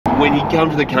when you come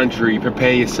to the country,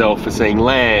 prepare yourself for seeing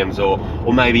lambs or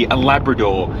maybe a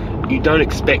Labrador. You don't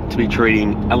expect to be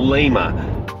treating a lemur.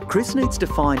 Chris needs to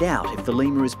find out if the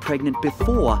lemur is pregnant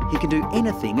before he can do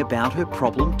anything about her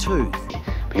problem tooth.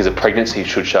 Because a pregnancy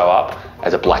should show up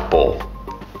as a black ball,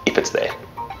 if it's there.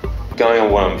 Going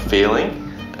on what I'm feeling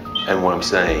and what I'm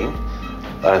seeing,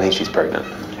 I don't think she's pregnant.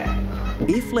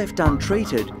 If left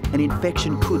untreated, an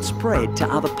infection could spread to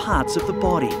other parts of the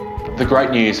body. The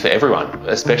great news for everyone,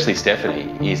 especially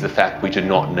Stephanie, is the fact we do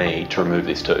not need to remove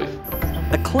this tooth.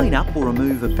 A clean-up will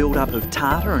remove a build-up of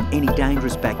tartar and any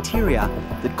dangerous bacteria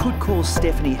that could cause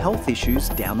Stephanie health issues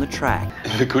down the track.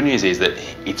 The good news is that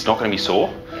it's not going to be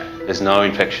sore. There's no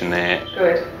infection there.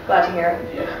 Good. Glad to hear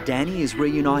it. Yeah. Danny is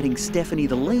reuniting Stephanie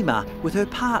the lemur with her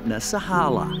partner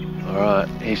Sahala. All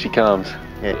right, here she comes.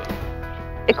 Yeah.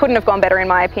 It couldn't have gone better in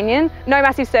my opinion. No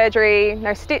massive surgery,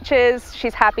 no stitches,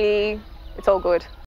 she's happy, it's all good.